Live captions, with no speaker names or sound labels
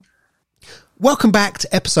Welcome back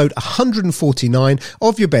to episode 149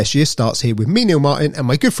 of Your Best Year Starts here with me, Neil Martin, and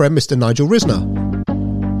my good friend, Mr. Nigel Risner.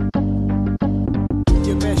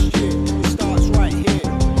 Your best year starts right here.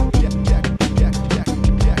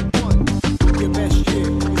 Your best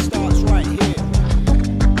year starts right here.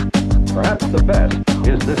 Perhaps the best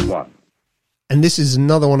is this one. And this is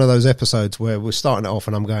another one of those episodes where we're starting it off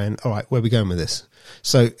and I'm going, all right, where are we going with this?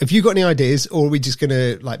 So have you got any ideas, or are we just going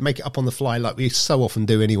to like make it up on the fly like we so often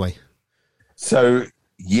do anyway? So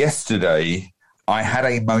yesterday I had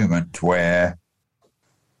a moment where,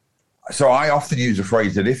 so I often use a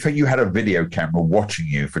phrase that if you had a video camera watching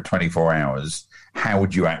you for 24 hours, how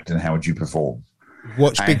would you act and how would you perform?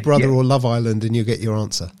 Watch Big Brother or Love Island and you'll get your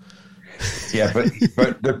answer. Yeah,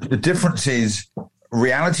 but the difference is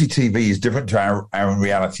reality TV is different to our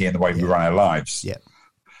reality and the way we run our lives. Yeah.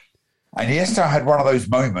 And yesterday I had one of those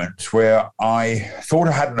moments where I thought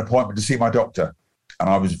I had an appointment to see my doctor. And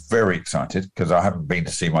I was very excited because I haven't been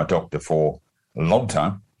to see my doctor for a long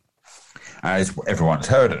time. As everyone's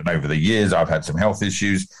heard, and over the years, I've had some health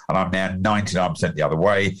issues, and I'm now 99% the other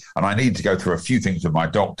way. And I need to go through a few things with my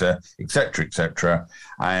doctor, et cetera, et cetera.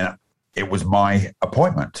 And it was my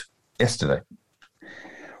appointment yesterday.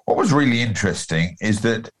 What was really interesting is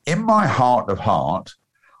that in my heart of heart,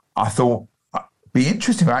 I thought it'd be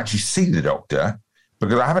interesting to actually see the doctor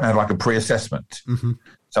because I haven't had like a pre-assessment. Mm-hmm.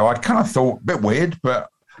 So I kind of thought, a bit weird, but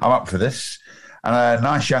I'm up for this. And a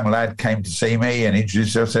nice young lad came to see me and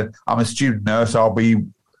introduced himself, said, I'm a student nurse, I'll be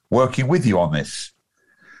working with you on this.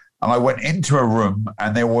 And I went into a room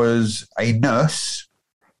and there was a nurse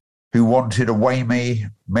who wanted to weigh me,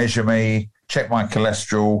 measure me, check my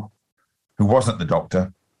cholesterol, who wasn't the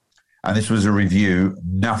doctor. And this was a review,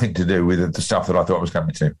 nothing to do with the stuff that I thought I was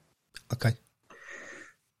coming to. Okay.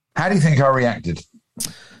 How do you think I reacted?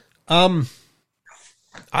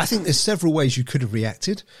 I think there's several ways you could have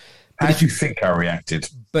reacted. How do you think I reacted?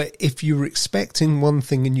 But if you were expecting one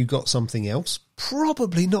thing and you got something else,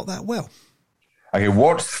 probably not that well. Okay,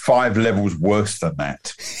 what's 5 levels worse than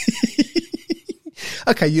that?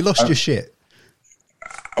 Okay, you lost your shit.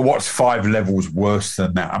 What's 5 levels worse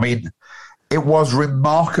than that? I mean, it was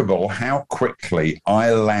remarkable how quickly I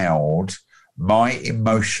allowed my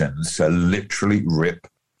emotions to literally rip.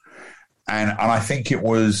 And I think it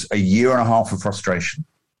was a year and a half of frustration.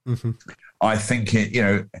 Mm-hmm. I think,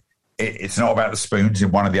 it's not about the spoons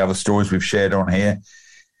in one of the other stories we've shared on here.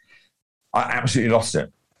 I absolutely lost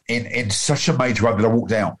it in such a major way that I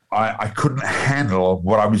walked out. I couldn't handle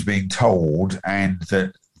what I was being told and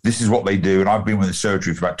that this is what they do. And I've been with the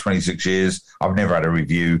surgery for about 26 years. I've never had a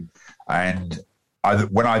review. And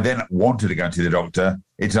when I then wanted to go to the doctor,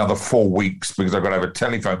 it's another 4 weeks because I've got to have a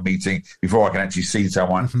telephone meeting before I can actually see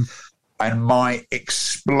someone. Mm-hmm. And my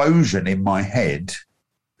explosion in my head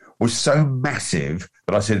was so massive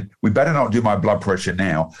that I said, we better not do my blood pressure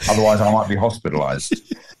now, otherwise I might be hospitalized.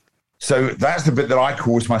 So that's the bit that I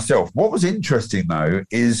caused myself. What was interesting, though,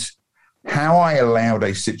 is how I allowed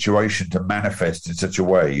a situation to manifest in such a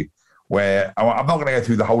way where I'm not going to go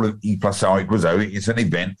through the whole of E plus R equals O. It's an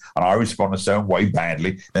event, and I respond a certain way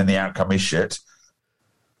badly, then the outcome is shit.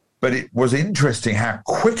 But it was interesting how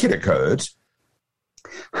quick it occurred,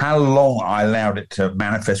 how long I allowed it to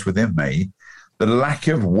manifest within me, the lack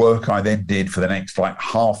of work I then did for the next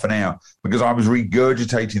half an hour because I was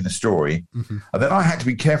regurgitating the story. Mm-hmm. And then I had to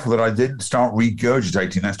be careful that I didn't start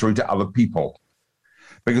regurgitating that story to other people.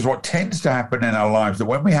 Because what tends to happen in our lives, that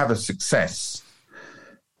when we have a success,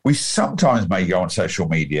 we sometimes may go on social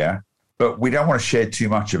media, but we don't want to share too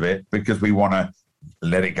much of it because we want to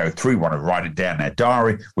let it go through. We want to write it down in our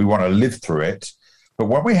diary. We want to live through it. But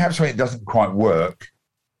when we have something that doesn't quite work,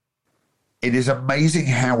 it is amazing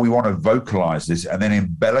how we want to vocalize this and then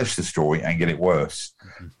embellish the story and get it worse.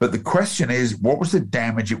 Mm-hmm. But the question is, what was the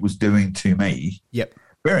damage it was doing to me? Yep.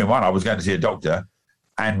 Bearing in mind, I was going to see a doctor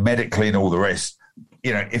and medically and all the rest.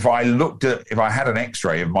 If I had an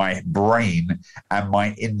x-ray of my brain and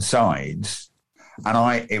my insides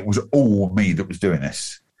and it was all me that was doing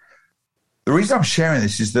this. The reason I'm sharing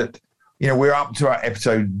this is that, we're up to our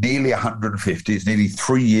episode nearly 150. It's nearly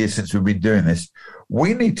 3 years since we've been doing this.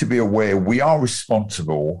 We need to be aware we are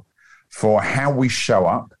responsible for how we show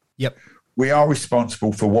up. Yep. We are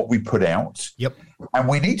responsible for what we put out. Yep. And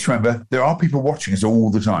we need to remember there are people watching us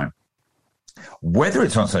all the time. Whether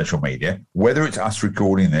it's on social media, whether it's us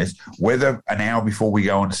recording this, whether an hour before we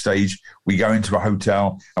go on stage, we go into a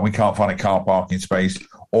hotel and we can't find a car parking space,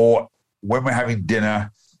 or when we're having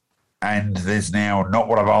dinner and there's now not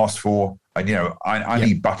what I've asked for. And, I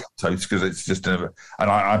need butter toast because it's just and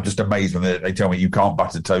I'm just amazed when they tell me you can't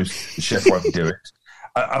butter toast. The chef won't do it.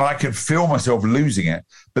 And I can feel myself losing it.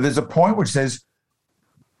 But there's a point which says,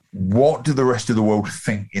 what do the rest of the world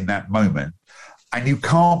think in that moment? And you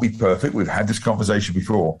can't be perfect. We've had this conversation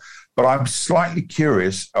before, but I'm slightly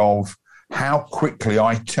curious of how quickly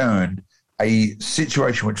I turned a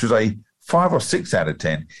situation which was a 5 or 6 out of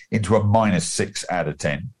 10 into a -6 out of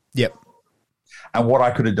 10. Yep. And what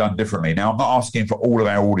I could have done differently. Now, I'm not asking for all of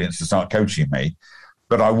our audience to start coaching me,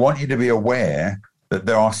 but I want you to be aware that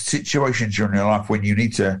there are situations in your life when you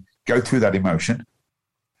need to go through that emotion,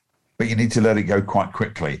 but you need to let it go quite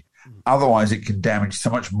quickly. Otherwise, it can damage so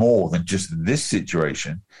much more than just this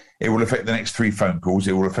situation. It will affect the next 3 phone calls.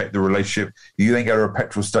 It will affect the relationship. You then go to a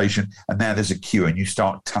petrol station, and now there's a queue, and you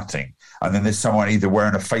start tutting. And then there's someone either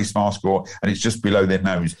wearing a face mask and it's just below their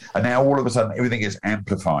nose. And now all of a sudden, everything gets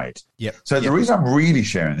amplified. Yep. So the reason I'm really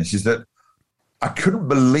sharing this is that I couldn't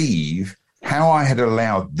believe how I had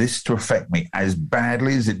allowed this to affect me as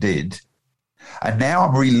badly as it did. And now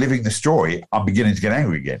I'm reliving the story. I'm beginning to get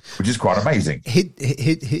angry again, which is quite amazing.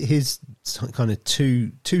 Here's kind of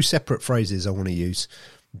two separate phrases I want to use,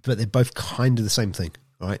 but they're both kind of the same thing,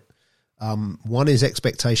 right? One is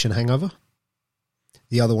expectation hangover.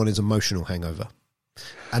 The other one is emotional hangover.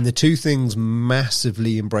 And the two things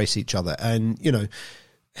massively embrace each other. And, you know,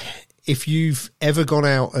 if you've ever gone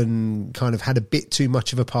out and kind of had a bit too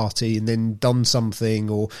much of a party and then done something,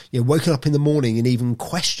 or, you know, woken up in the morning and even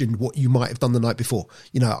questioned what you might have done the night before,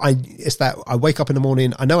 you know, I wake up in the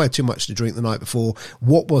morning, I know I had too much to drink the night before.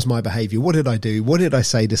 What was my behavior? What did I do? What did I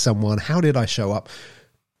say to someone? How did I show up?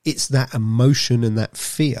 It's that emotion and that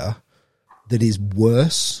fear that is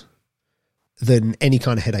worse than any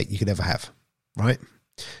kind of headache you could ever have, right?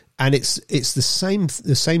 And it's the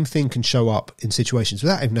same thing can show up in situations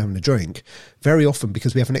without even having a drink, very often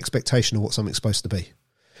because we have an expectation of what something's supposed to be.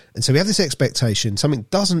 And so we have this expectation, something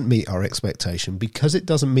doesn't meet our expectation. Because it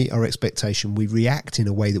doesn't meet our expectation, we react in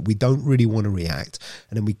a way that we don't really want to react.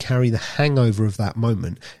 And then we carry the hangover of that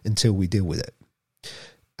moment until we deal with it.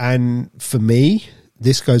 And for me,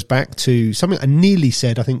 this goes back to something I nearly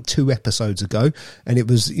said, I think 2 episodes ago. And it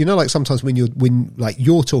was, you know, like sometimes when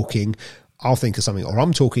you're talking, I'll think of something, or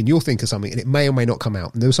I'm talking, you'll think of something, and it may or may not come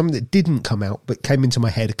out. And there was something that didn't come out, but came into my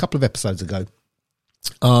head a couple of episodes ago.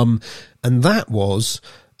 And that was,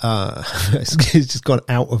 it's just gone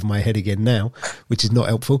out of my head again now, which is not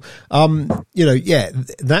helpful. You know, yeah,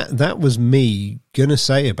 that was me gonna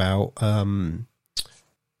say about,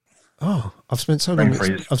 I've spent so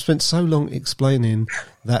long explaining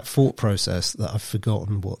that thought process that I've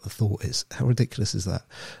forgotten what the thought is. How ridiculous is that?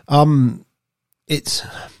 It's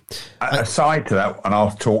aside to that, and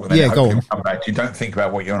I'll talk. Then yeah, go on. Come back. You don't think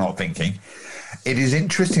about what you're not thinking. It is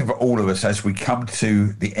interesting for all of us as we come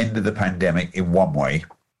to the end of the pandemic in one way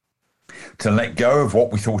to let go of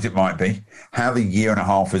what we thought it might be, how the year and a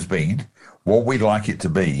half has been, what we'd like it to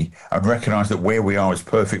be, and recognise that where we are is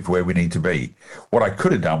perfect for where we need to be. What I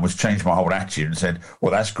could have done was change my whole attitude and said,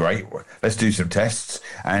 well, that's great, let's do some tests,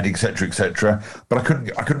 and et cetera, but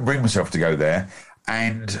I couldn't bring myself to go there.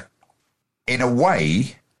 And in a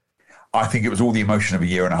way, I think it was all the emotion of a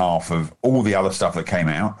year and a half of all the other stuff that came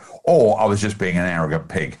out, or I was just being an arrogant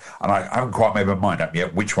pig. And I haven't quite made my mind up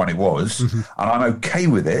yet which one it was. Mm-hmm. And I'm okay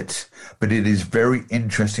with it, but it is very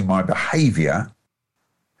interesting, my behaviour.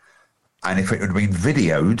 And if it had been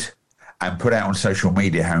videoed and put out on social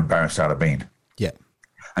media, how embarrassed I'd have been. Yeah.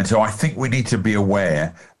 And so I think we need to be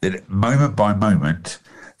aware that moment by moment,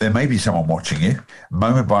 there may be someone watching you.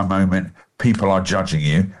 Moment by moment, people are judging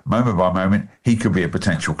you. Moment by moment, he could be a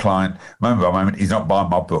potential client. Moment by moment, he's not buying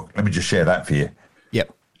my book. Let me just share that for you.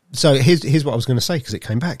 Yep. So here's what I was going to say, because it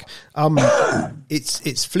came back.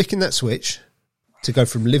 It's flicking that switch to go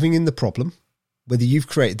from living in the problem, whether you've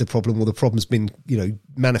created the problem or the problem's been, you know,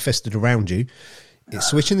 manifested around you. It's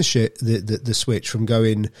switching the switch from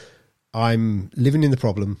going, I'm living in the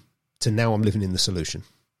problem, to now I'm living in the solution.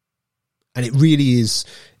 And it really is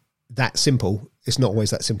that simple. It's not always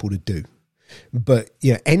that simple to do. But,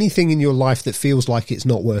 you know, anything in your life that feels like it's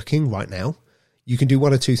not working right now, you can do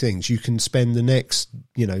one of two things. You can spend the next,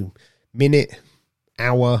 you know, minute,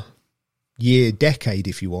 hour, year, decade,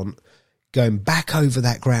 if you want, going back over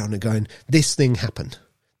that ground and going, this thing happened.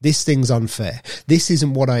 This thing's unfair. This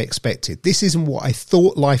isn't what I expected. This isn't what I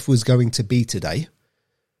thought life was going to be today.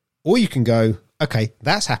 Or you can go, okay,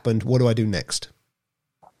 that's happened. What do I do next?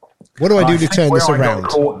 What do I do to turn this around?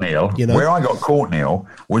 Where I got caught, Neil,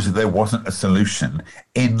 was that there wasn't a solution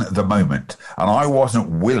in the moment. And I wasn't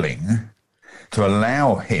willing to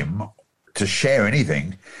allow him to share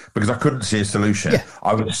anything because I couldn't see a solution. Yeah.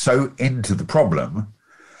 I was so into the problem.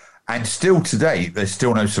 And still today, there's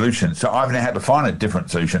still no solution. So I've now had to find a different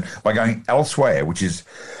solution by going elsewhere, which is,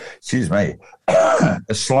 excuse me,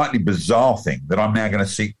 a slightly bizarre thing that I'm now going to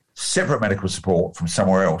separate medical support from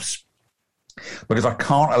somewhere else, because I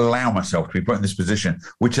can't allow myself to be put in this position,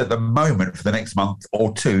 which at the moment for the next month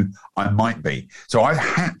or two, I might be. So I've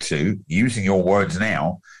had to, using your words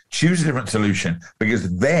now, choose a different solution,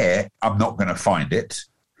 because there I'm not going to find it.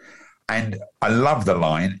 And I love the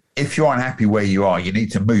line, if you're unhappy where you are, you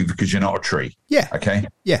need to move because you're not a tree. Yeah. Okay?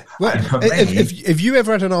 Yeah. Well, And for me- if you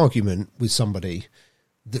ever had an argument with somebody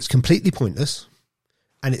that's completely pointless,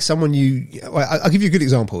 and it's someone I'll give you a good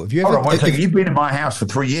example. Have you ever? Hold on one second. You've been in my house for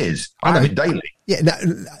 3 years. I have it daily. Yeah. Now,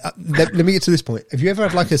 let me get to this point. Have you ever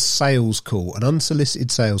had like a sales call, an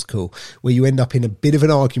unsolicited sales call, where you end up in a bit of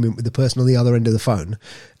an argument with the person on the other end of the phone,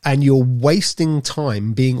 and you're wasting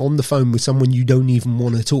time being on the phone with someone you don't even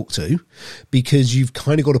want to talk to because you've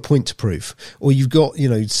kind of got a point to prove, or you've got,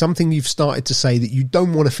 something you've started to say that you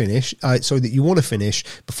don't want to finish, that you want to finish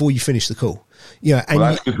before you finish the call. Yeah. And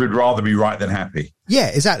Well, that's because we'd rather be right than happy. yeah,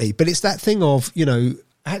 exactly. But it's that thing of,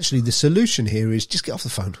 actually the solution here is just get off the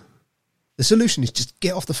phone. The solution is just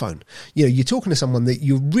get off the phone. You're talking to someone that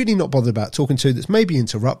you're really not bothered about talking to, that's maybe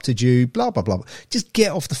interrupted you, blah, blah, blah. Just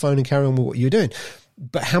get off the phone and carry on with what you're doing.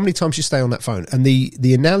 But how many times you stay on that phone? And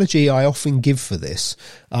the analogy I often give for this,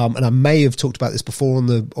 and I may have talked about this before on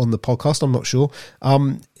the podcast, I'm not sure,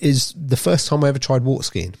 is the first time I ever tried water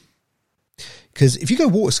skiing. Because if you go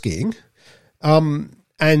water skiing,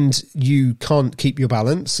 and you can't keep your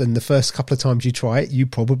balance, and the first couple of times you try it, you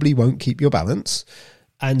probably won't keep your balance.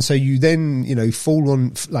 And so you then, fall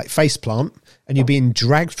on like face plant, and you're being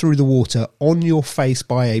dragged through the water on your face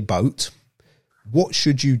by a boat. What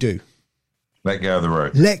should you do? Let go of the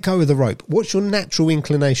rope. Let go of the rope. What's your natural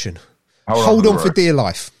inclination? Hold Hold on on to the for rope. dear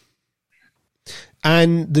life.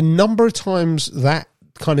 And the number of times that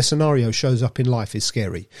kind of scenario shows up in life is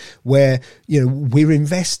scary, where, we're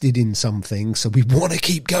invested in something, so we want to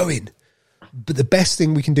keep going. But the best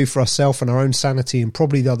thing we can do for ourselves and our own sanity, and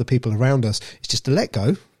probably the other people around us, is just to let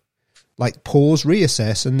go, like pause,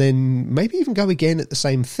 reassess, and then maybe even go again at the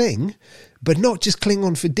same thing, but not just cling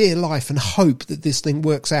on for dear life and hope that this thing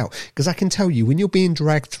works out. Because I can tell you, when you're being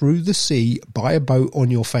dragged through the sea by a boat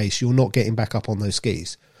on your face, you're not getting back up on those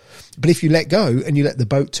skis. But if you let go and you let the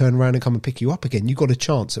boat turn around and come and pick you up again, you've got a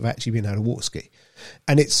chance of actually being able to water ski.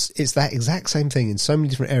 And it's that exact same thing in so many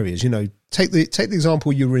different areas. Take the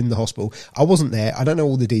example, you were in the hospital. I wasn't there. I don't know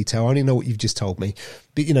all the detail. I only know what you've just told me.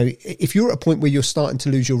 But, if you're at a point where you're starting to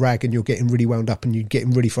lose your rag and you're getting really wound up and you're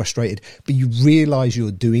getting really frustrated, but you realise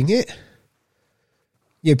you're doing it,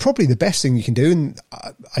 probably the best thing you can do, and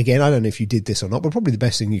again, I don't know if you did this or not, but probably the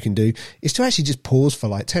best thing you can do is to actually just pause for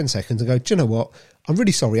like 10 seconds and go, do you know what? I'm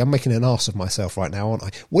really sorry. I'm making an arse of myself right now, aren't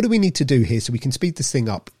I? What do we need to do here so we can speed this thing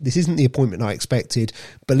up? This isn't the appointment I expected,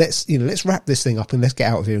 but let's wrap this thing up and let's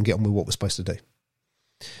get out of here and get on with what we're supposed to do.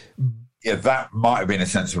 Yeah, that might have been a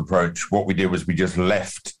sensible approach. What we did was we just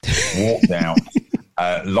left, walked out,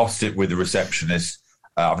 lost it with the receptionist.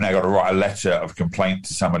 I've now got to write a letter of complaint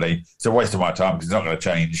to somebody. It's a waste of my time because it's not going to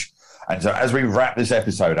change. And so as we wrap this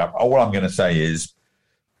episode up, all I'm going to say is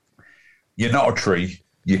you're not a tree.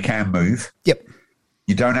 You can move. Yep.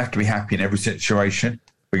 You don't have to be happy in every situation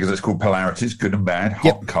because it's called polarities, good and bad,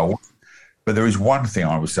 hot and cold. But there is one thing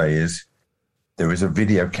I would say is there is a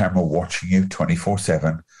video camera watching you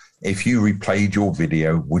 24/7. If you replayed your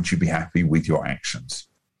video, would you be happy with your actions?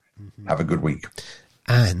 Mm-hmm. Have a good week.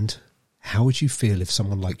 And how would you feel if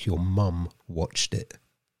someone like your mum watched it?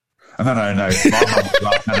 No.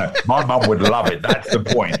 My mum would love it. That's the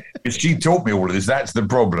point. Because she taught me all of this. That's the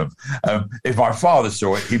problem. If my father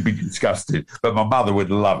saw it, he'd be disgusted. But my mother would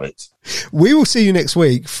love it. We will see you next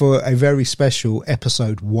week for a very special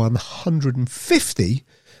episode 150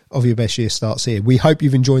 of Your Best Year Starts Here. We hope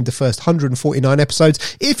you've enjoyed the first 149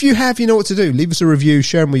 episodes. If you have, you know what to do. Leave us a review,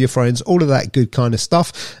 share them with your friends, all of that good kind of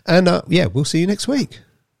stuff. And we'll see you next week.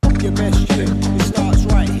 Your best year, it starts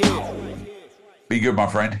right here. Be good, my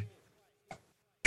friend.